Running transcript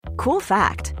Cool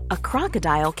fact, a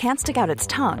crocodile can't stick out its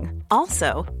tongue.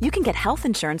 Also, you can get health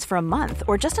insurance for a month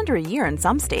or just under a year in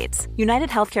some states. United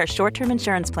Healthcare short-term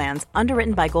insurance plans,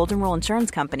 underwritten by Golden Rule Insurance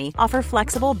Company, offer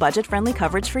flexible, budget-friendly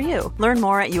coverage for you. Learn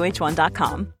more at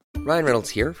uh1.com. Ryan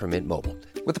Reynolds here from Mint Mobile.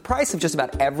 With the price of just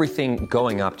about everything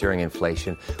going up during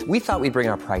inflation, we thought we'd bring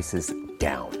our prices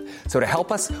down. So to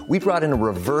help us, we brought in a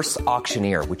reverse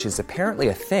auctioneer, which is apparently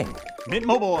a thing. Mint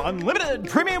Mobile Unlimited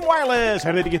Premium Wireless.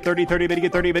 How to get 30, 30, bit to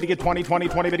get 30, bit to get 20, 20,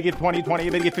 20, bit to get 20, 20,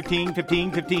 bit to get 15,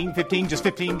 15, 15, 15, just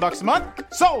 $15 a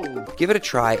month? Sold! Give it a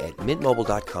try at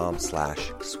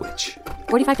mintmobile.com/switch.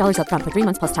 $45 up front for 3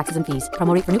 months plus taxes and fees.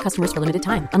 Promo rate for new customers for limited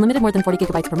time. Unlimited more than 40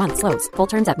 gigabytes per month. Slows full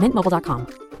terms at mintmobile.com.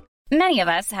 Many of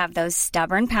us have those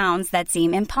stubborn pounds that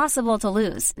seem impossible to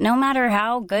lose, no matter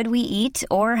how good we eat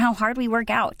or how hard we work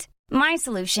out. My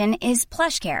solution is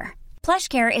PlushCare.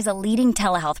 PlushCare is a leading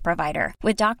telehealth provider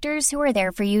with doctors who are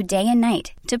there for you day and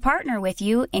night to partner with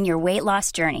you in your weight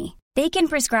loss journey. They can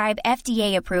prescribe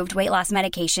FDA-approved weight loss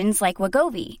medications like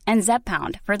Wegovy and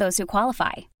Zepbound for those who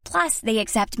qualify. Plus, they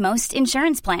accept most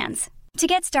insurance plans. To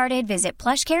get started, visit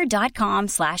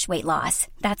plushcare.com/weightloss.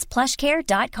 That's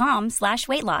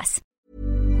plushcare.com/weightloss.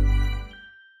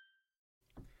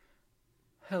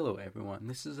 Hello everyone,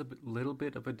 this is a little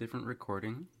bit of a different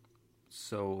recording.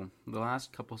 So, the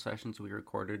last couple sessions we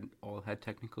recorded all had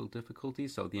technical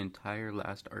difficulties, so the entire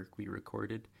last arc we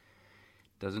recorded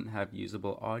doesn't have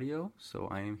usable audio, so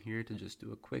I am here to just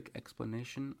do a quick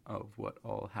explanation of what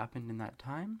all happened in that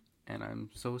time, and I'm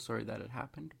so sorry that it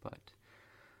happened, but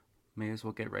may as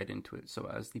well get right into it. So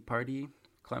as the party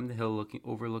climbed the hill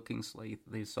overlooking Slaith,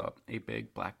 they saw a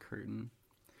big black curtain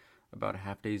about a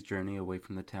half day's journey away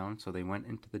from the town. So they went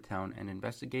into the town and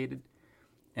investigated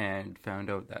and found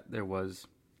out that there was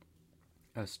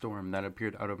a storm that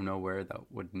appeared out of nowhere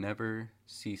that would never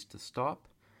cease to stop.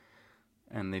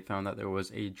 And they found that there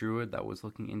was a druid that was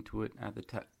looking into it at the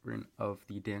tavern of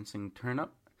the Dancing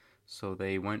Turnip. So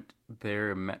they went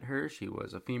there and met her. She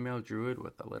was a female druid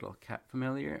with a little cat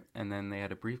familiar. And then they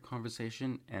had a brief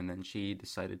conversation. And then she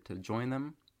decided to join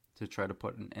them to try to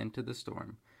put an end to the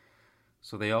storm.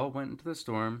 So they all went into the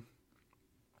storm.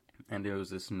 And there was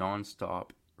this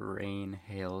non-stop rain,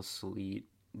 hail, sleet,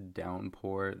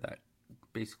 downpour that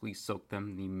basically soaked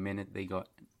them the minute they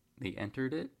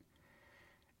entered it.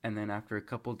 And then after a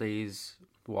couple days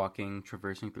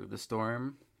traversing through the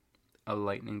storm, a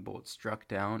lightning bolt struck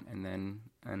down, and then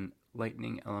a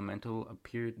lightning elemental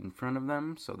appeared in front of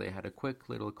them, so they had a quick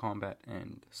little combat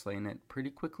and slain it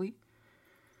pretty quickly.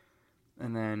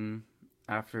 And then,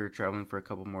 after traveling for a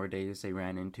couple more days, they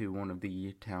ran into one of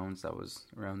the towns that was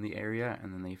around the area,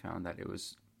 and then they found that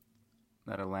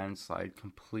a landslide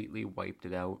completely wiped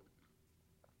it out.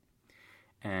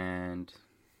 And,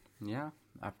 yeah,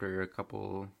 after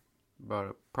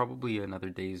probably another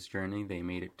day's journey, they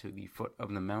made it to the foot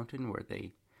of the mountain where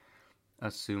they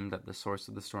assumed that the source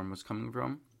of the storm was coming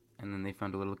from. And then they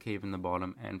found a little cave in the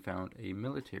bottom and found a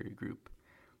military group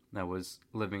that was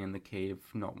living in the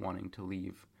cave, not wanting to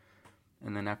leave.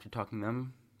 And then after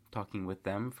talking with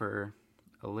them for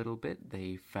a little bit,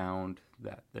 they found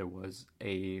that there was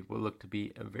what looked to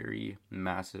be a very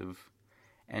massive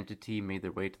entity made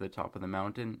their way to the top of the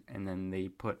mountain, and then they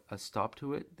put a stop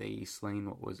to it. They slain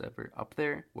whatever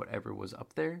was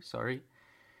up there,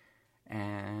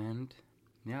 and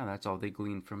yeah, that's all they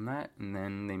gleaned from that. And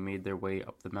then they made their way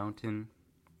up the mountain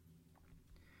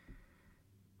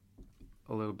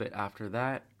a little bit after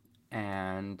that,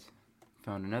 and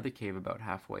found another cave about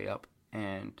halfway up,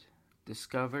 and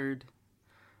discovered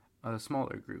a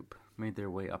smaller group made their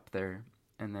way up there.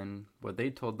 And then what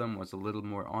they told them was a little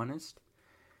more honest.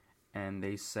 And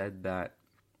they said that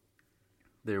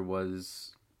there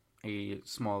was a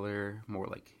smaller, more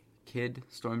like kid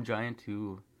storm giant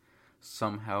who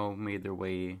somehow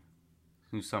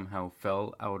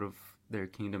fell out of their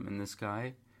kingdom in the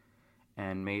sky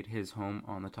and made his home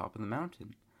on the top of the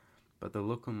mountain. But the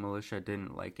local militia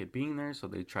didn't like it being there, so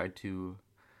they tried to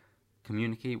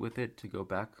communicate with it to go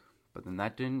back. But then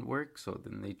that didn't work, so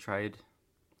they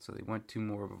went to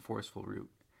more of a forceful route.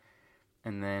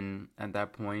 And then, at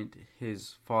that point,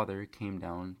 his father came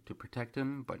down to protect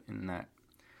him, but in that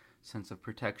sense of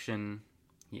protection,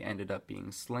 he ended up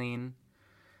being slain.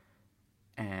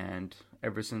 And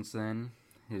ever since then,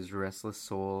 his restless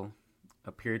soul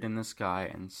appeared in the sky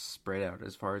and spread out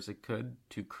as far as it could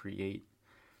to create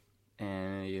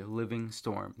a living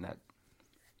storm that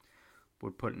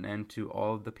would put an end to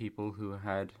all of the people who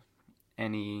had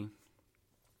any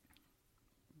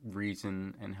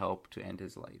reason and help to end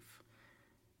his life.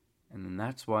 And then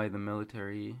that's why the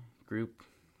military group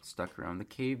stuck around the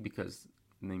cave, because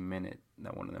the minute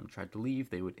that one of them tried to leave,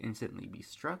 they would instantly be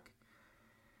struck.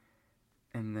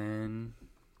 And then,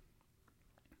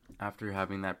 after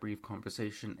having that brief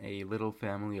conversation, a little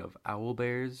family of owl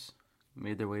bears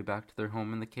made their way back to their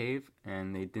home in the cave,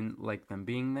 and they didn't like them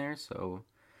being there, so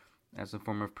as a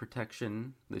form of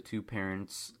protection, the two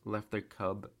parents left their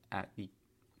cub at the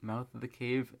mouth of the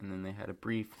cave, and then they had a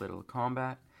brief little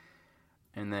combat,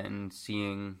 and then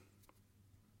seeing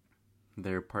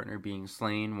their partner being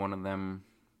slain, one of them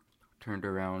turned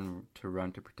around to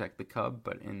run to protect the cub,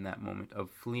 but in that moment of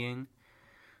fleeing,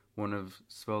 one of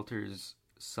Swelter's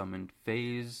summoned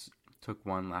fays took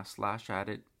one last slash at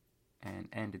it and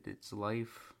ended its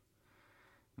life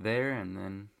there. And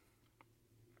then,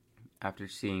 after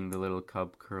seeing the little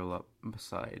cub curl up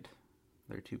beside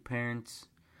their two parents,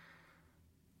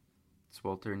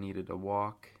 Swelter needed a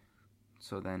walk,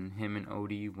 so then him and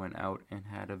Odie went out and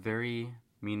had a very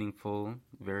meaningful,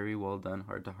 very well done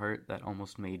heart-to-heart that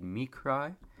almost made me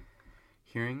cry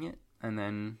hearing it. And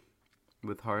then,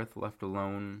 with Hearth left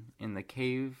alone in the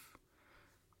cave,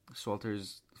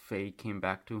 Swelter's fae came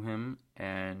back to him,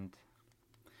 and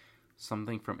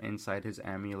something from inside his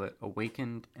amulet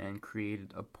awakened and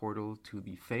created a portal to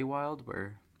the Feywild,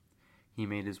 where he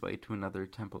made his way to another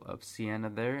Temple of Sienna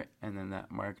there, and then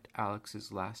that marked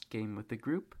Alex's last game with the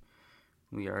group.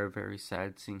 We are very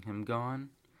sad seeing him gone,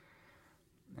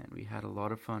 and we had a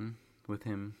lot of fun with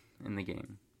him in the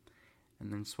game.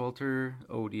 And then Swelter,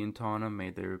 Odie, and Tawna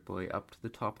made their way up to the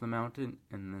top of the mountain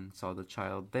and then saw the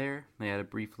child there. They had a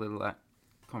brief little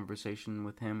conversation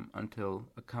with him until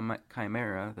a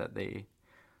chimera that they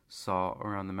saw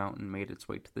around the mountain made its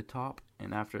way to the top.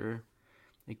 And after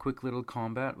a quick little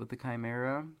combat with the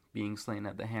chimera being slain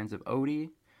at the hands of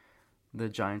Odie, the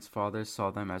giant's father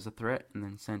saw them as a threat and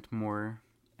then sent more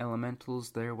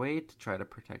elementals their way to try to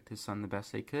protect his son the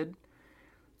best they could.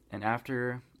 And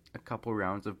after a couple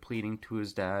rounds of pleading to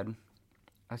his dad,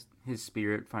 his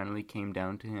spirit finally came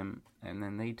down to him, and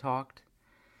then they talked.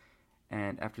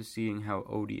 And after seeing how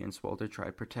Odie and Swelter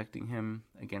tried protecting him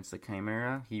against the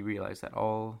chimera, he realized that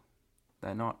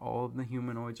not all of the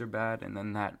humanoids are bad, and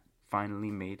then that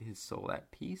finally made his soul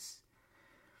at peace.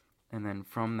 And then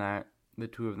from that, the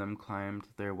two of them climbed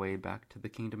their way back to the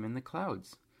kingdom in the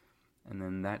clouds. And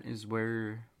then that is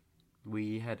where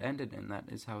we had ended, and that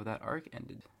is how that arc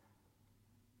ended.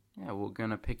 Yeah, we're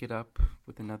gonna pick it up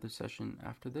with another session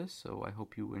after this, so I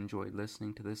hope you enjoyed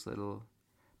listening to this little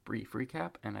brief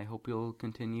recap, and I hope you'll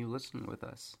continue listening with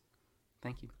us.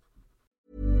 Thank you.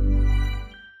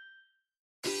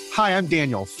 Hi, I'm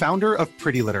Daniel, founder of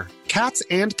Pretty Litter. Cats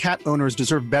and cat owners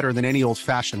deserve better than any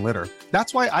old-fashioned litter.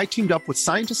 That's why I teamed up with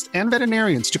scientists and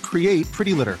veterinarians to create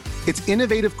Pretty Litter. Its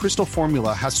innovative crystal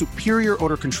formula has superior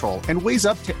odor control and weighs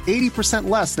up to 80%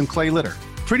 less than clay litter.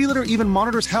 Pretty Litter even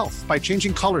monitors health by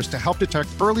changing colors to help detect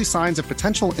early signs of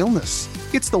potential illness.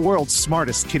 It's the world's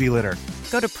smartest kitty litter.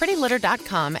 Go to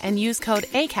prettylitter.com and use code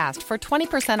ACAST for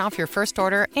 20% off your first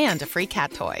order and a free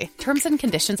cat toy. Terms and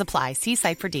conditions apply. See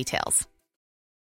site for details.